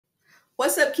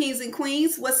What's up, kings and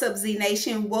queens? What's up, Z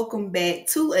Nation? Welcome back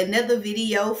to another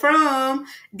video from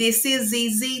This is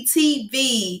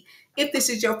ZZTV. If this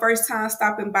is your first time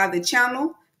stopping by the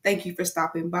channel, thank you for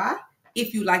stopping by.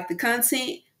 If you like the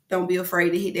content, don't be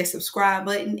afraid to hit that subscribe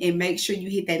button and make sure you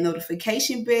hit that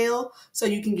notification bell so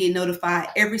you can get notified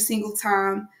every single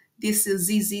time This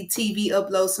is ZZTV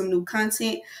uploads some new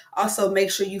content. Also, make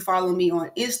sure you follow me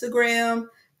on Instagram,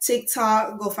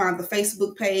 TikTok, go find the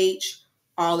Facebook page.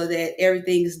 All of that,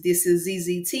 everything is This is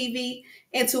ZZTV.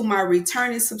 And to my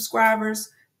returning subscribers,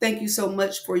 thank you so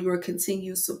much for your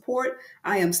continued support.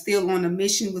 I am still on a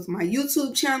mission with my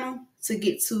YouTube channel to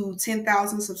get to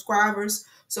 10,000 subscribers.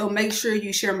 So make sure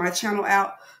you share my channel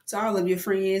out to all of your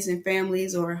friends and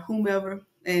families or whomever.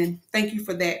 And thank you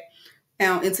for that.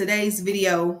 Now, in today's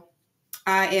video,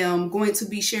 I am going to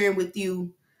be sharing with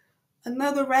you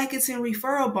another Rakuten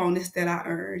referral bonus that I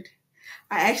earned.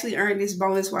 I actually earned this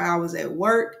bonus while I was at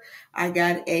work. I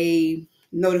got a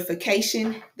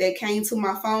notification that came to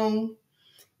my phone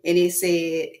and it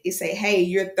said, hey,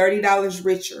 you're $30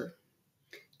 richer.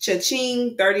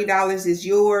 Cha-ching, $30 is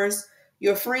yours.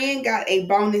 Your friend got a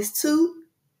bonus too.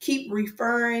 Keep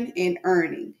referring and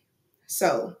earning.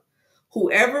 So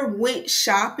whoever went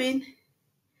shopping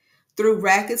through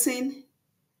Rakuten,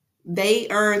 they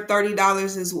earned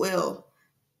 $30 as well,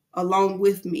 along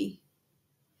with me.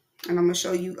 And I'm going to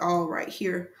show you all right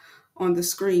here on the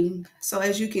screen. So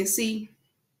as you can see,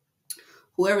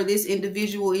 whoever this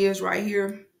individual is right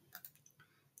here,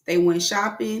 they went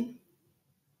shopping.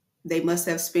 They must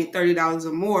have spent $30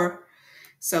 or more.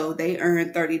 So they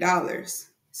earned $30.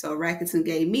 So Rakuten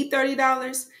gave me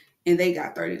 $30 and they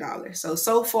got $30.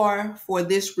 So far for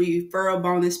this referral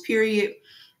bonus period,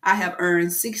 I have earned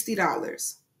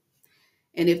 $60.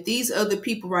 And if these other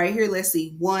people right here, let's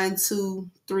see, 1, 2,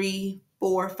 3,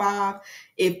 4, 5.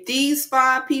 If these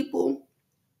 5 people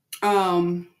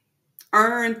earn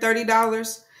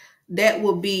 $30, that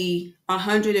will be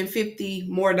 $150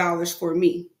 more for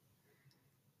me.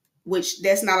 Which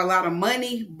that's not a lot of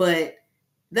money, but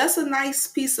that's a nice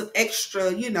piece of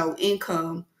extra,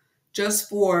 income just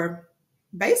for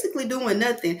basically doing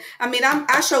nothing. I mean,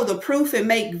 I show the proof and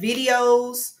make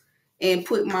videos and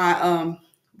put my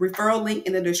referral link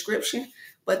in the description,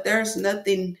 but there's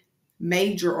nothing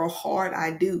major or hard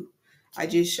I do. I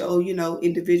just show,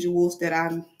 individuals that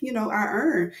I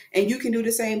earn. And you can do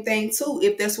the same thing too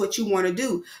if that's what you want to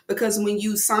do. Because when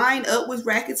you sign up with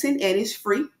Rakuten, and it's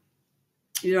free,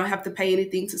 you don't have to pay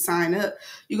anything to sign up.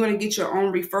 You're going to get your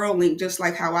own referral link just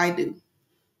like how I do.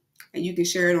 And you can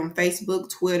share it on Facebook,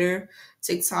 Twitter,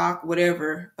 TikTok,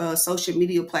 whatever social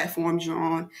media platforms you're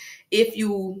on. If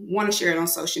you want to share it on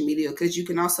social media, because you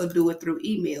can also do it through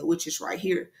email, which is right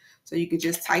here. So you can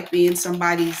just type in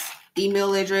somebody's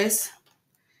email address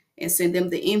and send them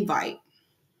the invite.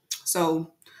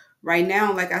 So right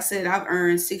now, like I said, I've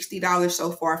earned $60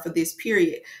 so far for this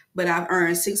period, but I've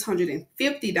earned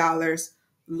 $650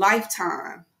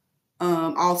 lifetime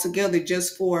altogether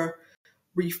just for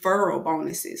referral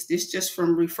bonuses. This just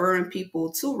from referring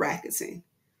people to Rakuten.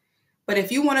 But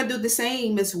if you want to do the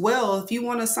same as well, if you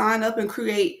want to sign up and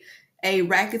create a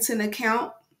Rakuten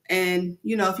account, and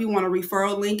if you want a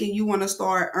referral link and you want to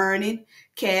start earning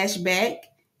cash back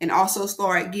and also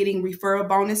start getting referral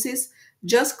bonuses,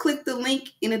 just click the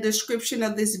link in the description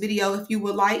of this video if you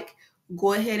would like.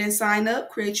 Go ahead and sign up,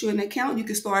 create you an account. You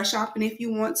can start shopping if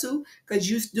you want to, because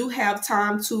you do have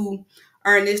time to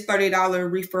earn this $30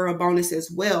 referral bonus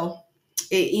as well.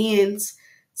 It ends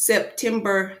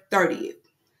September 30th.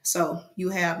 So you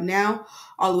have now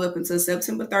all the way up until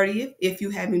September 30th, if you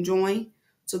haven't joined,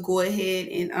 to go ahead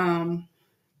and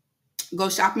go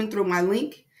shopping through my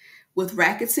link with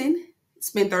Rakuten.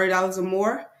 Spend $30 or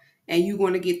more, and you're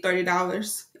going to get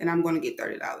 $30, and I'm going to get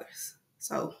 $30.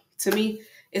 So to me,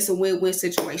 it's a win-win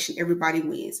situation. Everybody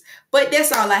wins. But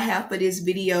that's all I have for this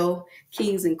video,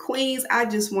 kings and queens. I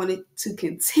just wanted to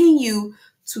continue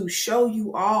to show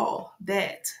you all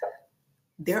that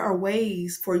there are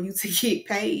ways for you to get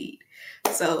paid.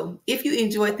 So if you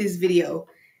enjoyed this video,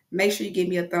 make sure you give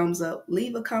me a thumbs up,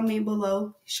 leave a comment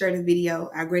below, share the video.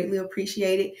 I greatly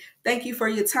appreciate it. Thank you for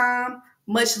your time.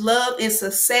 Much love and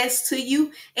success to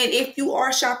you. And if you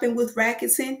are shopping with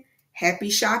Rakuten, happy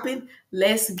shopping.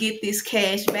 Let's get this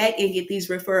cash back and get these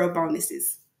referral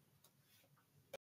bonuses.